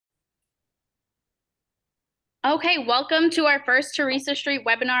Okay, welcome to our first Theresa Street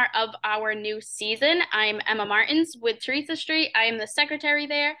webinar of our new season. I'm Emma Martins with Theresa Street. I am the secretary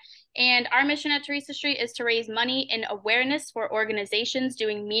there, and our mission at Theresa Street is to raise money and awareness for organizations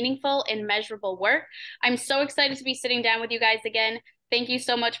doing meaningful and measurable work. I'm so excited to be sitting down with you guys again. Thank you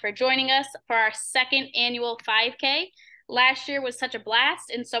so much for joining us for our second annual 5K. Last year was such a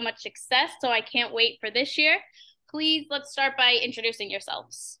blast and so much success, so I can't wait for this year. Please, let's start by introducing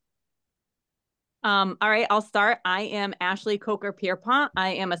yourselves. All right, I'll start. I am Ashley Kocur-Pierpont.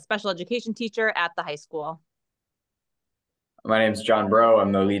 I am a special education teacher at the high school. My name is John Breault.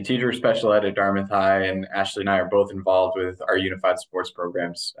 I'm the lead teacher special ed at Dartmouth High, and Ashley and I are both involved with our unified sports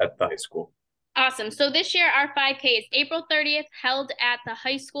programs at the high school. Awesome. So this year, our 5K is April 30th, held at the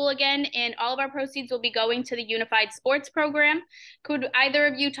high school again, and all of our proceeds will be going to the Unified Sports Program. Could either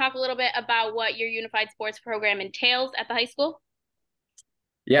of you talk a little bit about what your Unified Sports Program entails at the high school?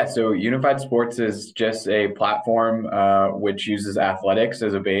 Yeah, so Unified Sports is just a platform which uses athletics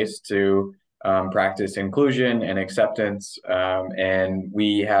as a base to practice inclusion and acceptance. And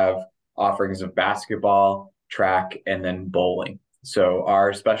we have offerings of basketball, track, and then bowling. So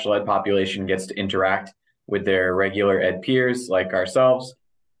our special ed population gets to interact with their regular ed peers like ourselves,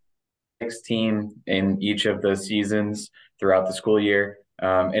 team in each of the seasons throughout the school year.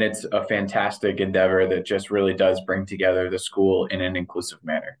 And it's a fantastic endeavor that just really does bring together the school in an inclusive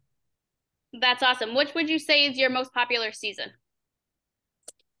manner. That's awesome. Which would you say is your most popular season?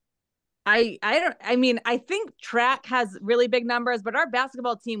 I think track has really big numbers, but our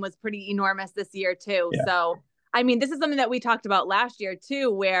basketball team was pretty enormous this year too. Yeah. So, this is something that we talked about last year too,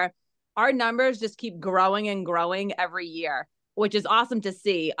 where our numbers just keep growing and growing every year, which is awesome to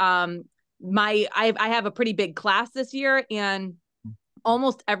see. I have a pretty big class this year, and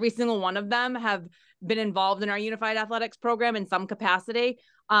almost every single one of them have been involved in our unified athletics program in some capacity.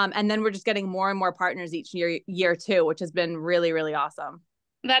 And then we're just getting more and more partners each year too, which has been really, really awesome.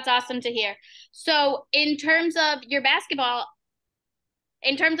 That's awesome to hear. So in terms of your basketball,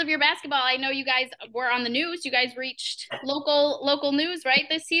 I know you guys were on the news. You guys reached local news, right,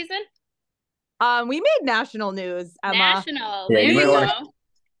 this season? We made national news, Emma. National. Yeah, there you go.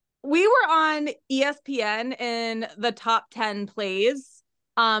 We were on ESPN in the top 10 plays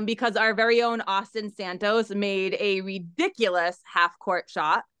because our very own Austin Santos made a ridiculous half-court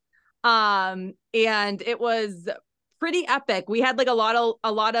shot. And it was pretty epic. We had like a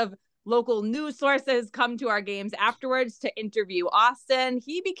lot of local news sources come to our games afterwards to interview Austin.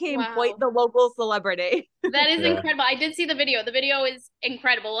 He became quite the local celebrity. That is incredible. I did see the video. The video is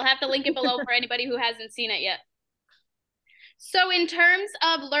incredible. We'll have to link it below for anybody who hasn't seen it yet. So in terms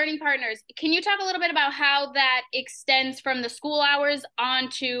of learning partners, can you talk a little bit about how that extends from the school hours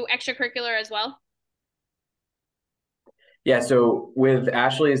onto extracurricular as well? Yeah, so with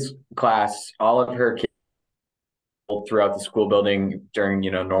Ashley's class, all of her kids throughout the school building during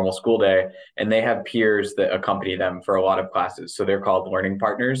normal school day, and they have peers that accompany them for a lot of classes. So they're called learning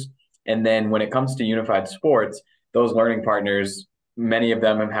partners. And then when it comes to unified sports, those learning partners, many of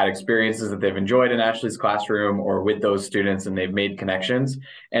them have had experiences that they've enjoyed in Ashley's classroom or with those students, and they've made connections,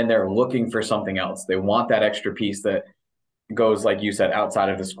 and they're looking for something else. They want that extra piece that goes, like you said, outside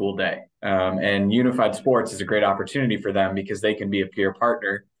of the school day. And unified sports is a great opportunity for them because they can be a peer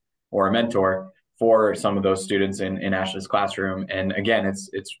partner or a mentor for some of those students in Ashley's classroom. And again, it's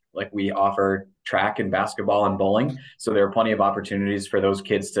like we offer track and basketball and bowling. So there are plenty of opportunities for those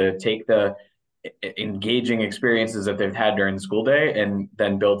kids to take the engaging experiences that they've had during the school day and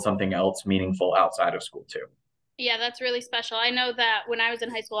then build something else meaningful outside of school too. Yeah, that's really special. I know that when I was in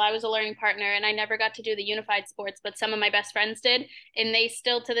high school, I was a learning partner and I never got to do the unified sports, but some of my best friends did. And they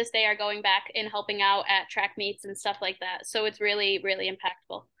still to this day are going back and helping out at track meets and stuff like that. So it's really, really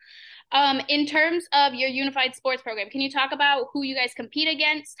impactful. In terms of your unified sports program, can you talk about who you guys compete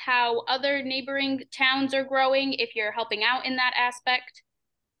against, how other neighboring towns are growing, if you're helping out in that aspect?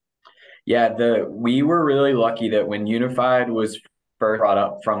 Yeah, we were really lucky that when Unified was first brought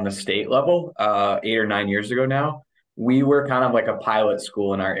up from the state level 8 or 9 years ago now, we were kind of like a pilot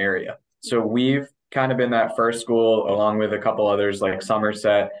school in our area. So we've kind of been that first school along with a couple others like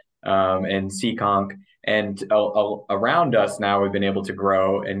Somerset and Seekonk. And around us now, we've been able to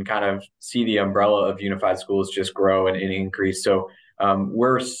grow and kind of see the umbrella of unified schools just grow and increase. So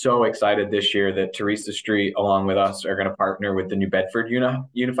we're so excited this year that Theresa Street, along with us, are going to partner with the New Bedford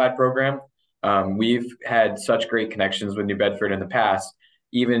Unified program. We've had such great connections with New Bedford in the past,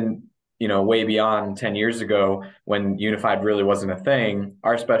 even way beyond 10 years ago when unified really wasn't a thing.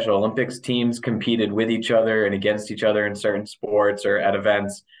 Our Special Olympics teams competed with each other and against each other in certain sports or at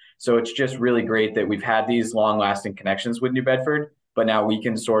events. So it's just really great that we've had these long-lasting connections with New Bedford. but now we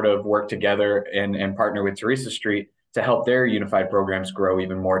can sort of work together and partner with Theresa Street to help their unified programs grow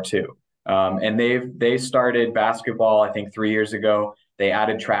even more too. And they started basketball, I think 3 years ago. They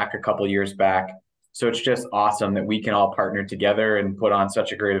added track a couple years back. So it's just awesome that we can all partner together and put on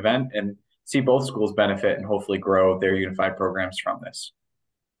such a great event and see both schools benefit and hopefully grow their unified programs from this.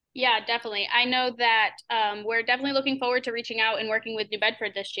 Yeah, definitely. I know that we're definitely looking forward to reaching out and working with New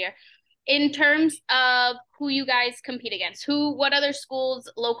Bedford this year. In terms of who you guys compete against, what other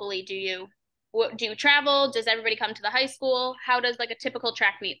schools locally do you travel? Does everybody come to the high school? How does like a typical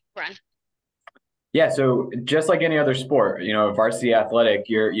track meet run? Yeah, so just like any other sport, varsity athletic,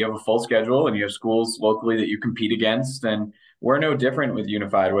 you have a full schedule and you have schools locally that you compete against, and we're no different with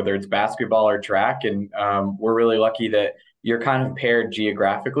Unified, whether it's basketball or track. And we're really lucky that you're kind of paired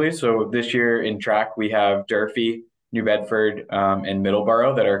geographically. So this year in track, we have Durfee, New Bedford, and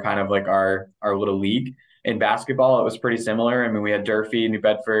Middleborough that are kind of like our little league. In basketball, it was pretty similar. I mean, we had Durfee, New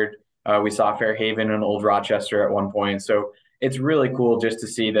Bedford. We saw Fairhaven and Old Rochester at one point. So it's really cool just to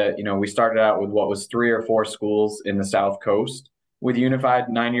see that, we started out with what was 3 or 4 schools in the South Coast with Unified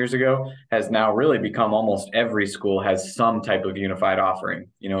 9 years ago, has now really become almost every school has some type of Unified offering,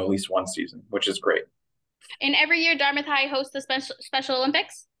 at least one season, which is great. And every year Dartmouth High hosts the Special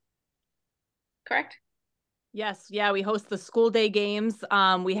Olympics, correct? Yes. Yeah. We host the school day games.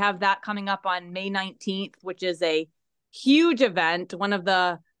 We have that coming up on May 19th, which is a huge event, one of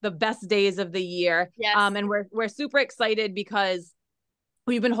the best days of the year. Yes. And we're super excited because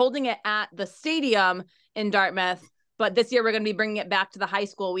we've been holding it at the stadium in Dartmouth, but this year we're going to be bringing it back to the high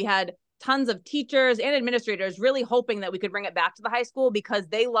school. We had tons of teachers and administrators really hoping that we could bring it back to the high school because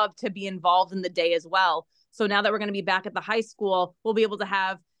they love to be involved in the day as well. So now that we're going to be back at the high school, we'll be able to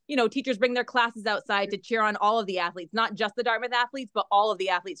have, teachers bring their classes outside to cheer on all of the athletes, not just the Dartmouth athletes, but all of the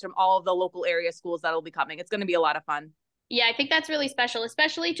athletes from all of the local area schools that'll be coming. It's going to be a lot of fun. Yeah, I think that's really special,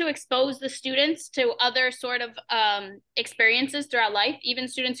 especially to expose the students to other sort of experiences throughout life. Even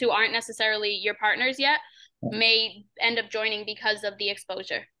students who aren't necessarily your partners yet may end up joining because of the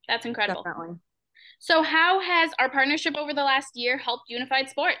exposure. That's incredible. Definitely. So how has our partnership over the last year helped Unified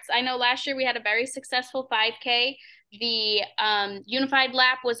Sports? I know last year we had a very successful 5K. The Unified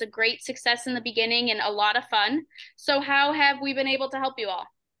Lap was a great success in the beginning and a lot of fun. So how have we been able to help you all?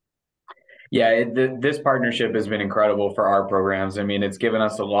 Yeah, this partnership has been incredible for our programs. I mean, it's given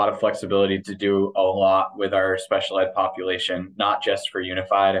us a lot of flexibility to do a lot with our special ed population, not just for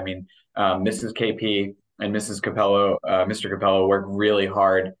Unified. I mean, Mrs. KP and Mrs. Capello, Mr. Capello work really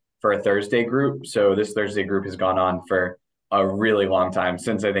hard for a Thursday group. So this Thursday group has gone on for a really long time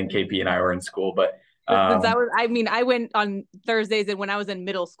since I think KP and I were in school. But I went on Thursdays and when I was in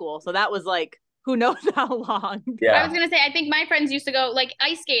middle school. So that was like, who knows how long. Yeah. I was going to say, I think my friends used to go like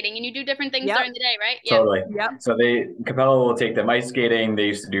ice skating and you do different things during the day, right? Totally. Yep. So Capello will take them ice skating. They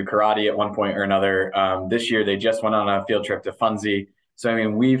used to do karate at one point or another. This year, they just went on a field trip to Funzie. So, I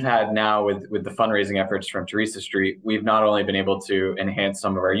mean, we've had now with the fundraising efforts from Theresa Street, we've not only been able to enhance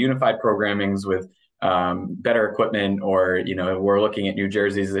some of our unified programmings with better equipment or, we're looking at new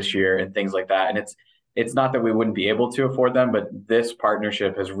jerseys this year and things like that. And it's not that we wouldn't be able to afford them, but this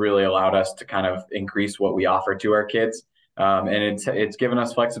partnership has really allowed us to kind of increase what we offer to our kids. And it's given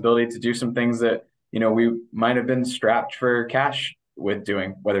us flexibility to do some things that, we might have been strapped for cash with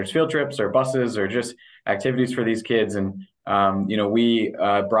doing, whether it's field trips or buses or just activities for these kids. And, we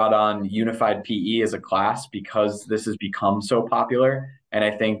brought on Unified PE as a class because this has become so popular. And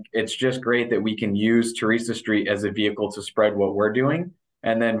I think it's just great that we can use Theresa Street as a vehicle to spread what we're doing.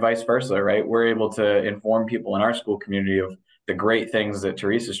 And then vice versa, right? We're able to inform people in our school community of the great things that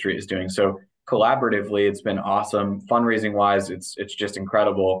Theresa Street is doing. So collaboratively, it's been awesome. Fundraising wise, it's just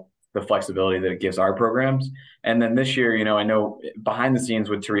incredible, the flexibility that it gives our programs. And then this year, I know behind the scenes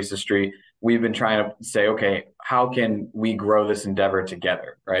with Theresa Street, we've been trying to say, okay, how can we grow this endeavor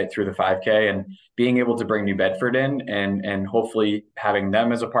together, right? Through the 5K and being able to bring New Bedford in and hopefully having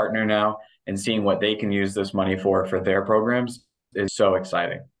them as a partner now and seeing what they can use this money for their programs is so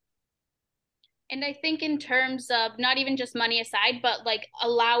exciting. And I think in terms of not even just money aside, but like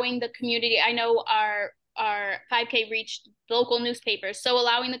allowing the community, I know our 5K reached local newspapers. So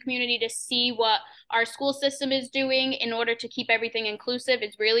allowing the community to see what our school system is doing in order to keep everything inclusive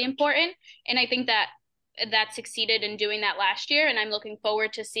is really important. And I think that succeeded in doing that last year. And I'm looking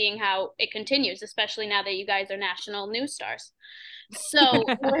forward to seeing how it continues, especially now that you guys are national news stars. So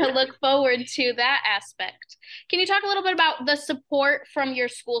we'll look forward to that aspect. Can you talk a little bit about the support from your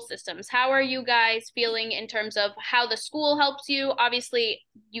school systems? How are you guys feeling in terms of how the school helps you? Obviously,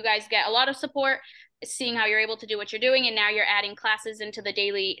 you guys get a lot of support, seeing how you're able to do what you're doing, and now you're adding classes into the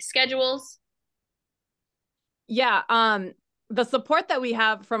daily schedules. Yeah. the support that we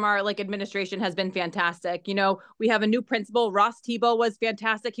have from our like administration has been fantastic. You know, we have a new principal. Ross Tebow was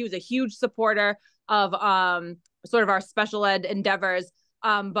fantastic. He was a huge supporter of sort of our special ed endeavors.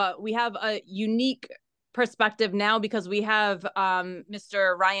 But we have a unique perspective now because we have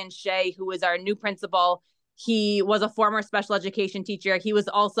Mr. Ryan Shea, who is our new principal. He was a former special education teacher. He was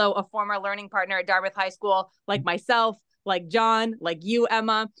also a former learning partner at Dartmouth High School, like myself, like John, like you,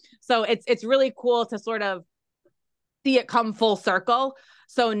 Emma. So it's really cool to sort of see it come full circle.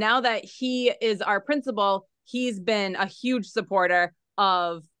 So now that he is our principal, he's been a huge supporter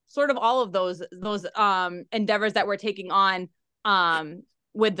of sort of all of those endeavors that we're taking on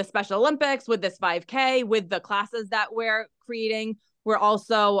with the Special Olympics, with this 5K, with the classes that we're creating. We're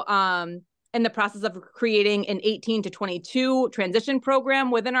also in the process of creating an 18 to 22 transition program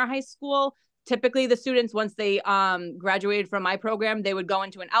within our high school. Typically, the students, once they graduated from my program, they would go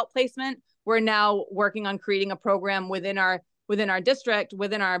into an outplacement. We're now working on creating a program within our district,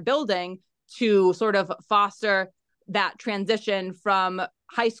 within our building, to sort of foster that transition from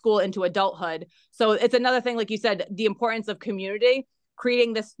high school into adulthood. So it's another thing, like you said, the importance of community.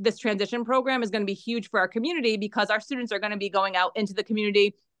 Creating this transition program is going to be huge for our community because our students are going to be going out into the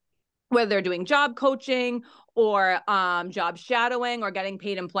community, whether they're doing job coaching or job shadowing or getting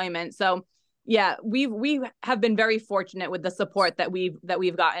paid employment. So yeah, we have been very fortunate with the support that we've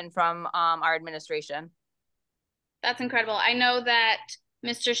gotten from our administration. That's incredible. I know that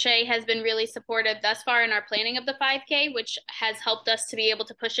Mr. Shea has been really supportive thus far in our planning of the 5K, which has helped us to be able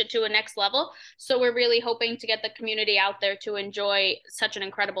to push it to a next level. So we're really hoping to get the community out there to enjoy such an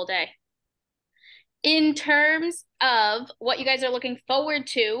incredible day. In terms of what you guys are looking forward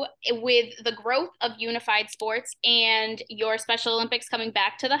to with the growth of unified sports and your Special Olympics coming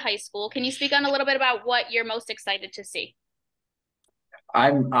back to the high school, can you speak on a little bit about what you're most excited to see?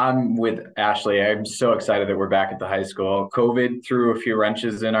 I'm with Ashley. I'm so excited that we're back at the high school. COVID threw a few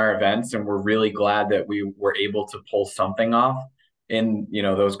wrenches in our events, and we're really glad that we were able to pull something off in, you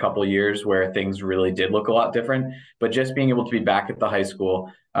know, those couple of years where things really did look a lot different. But just being able to be back at the high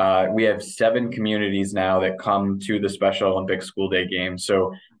school, we have 7 communities now that come to the Special Olympics School Day game.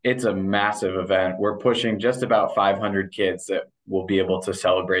 So it's a massive event. We're pushing just about 500 kids that will be able to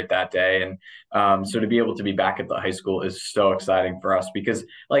celebrate that day. And so to be able to be back at the high school is so exciting for us because,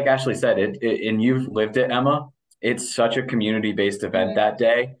 like Ashley said, and you've lived it, Emma, it's such a community-based event that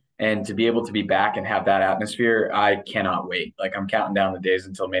day. And to be able to be back and have that atmosphere, I cannot wait. Like, I'm counting down the days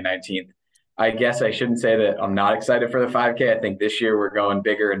until May 19th. I guess I shouldn't say that I'm not excited for the 5K. I think this year we're going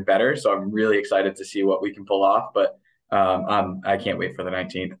bigger and better. So I'm really excited to see what we can pull off. But I can't wait for the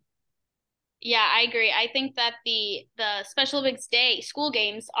 19th. Yeah, I agree. I think that the Special Olympics Day school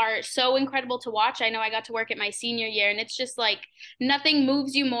games are so incredible to watch. I know I got to work at my senior year, and it's just like nothing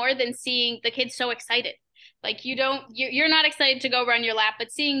moves you more than seeing the kids so excited. Like you're not excited to go run your lap,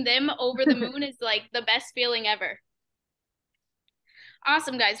 but seeing them over the moon is like the best feeling ever.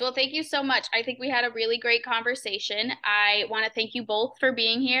 Awesome, guys. Well, thank you so much. I think we had a really great conversation. I want to thank you both for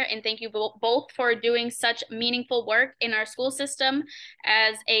being here and thank you both for doing such meaningful work in our school system.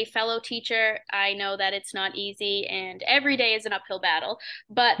 As a fellow teacher, I know that it's not easy and every day is an uphill battle,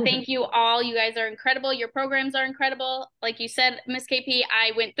 but thank you all. You guys are incredible. Your programs are incredible. Like you said, Miss KP,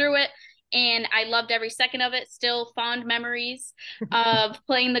 I went through it and I loved every second of it. Still fond memories of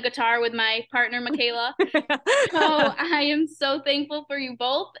playing the guitar with my partner, Michaela. So I am so thankful for you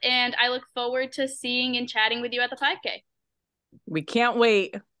both, and I look forward to seeing and chatting with you at the 5K. We can't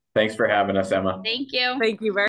wait. Thanks for having us, Emma. Thank you. Thank you very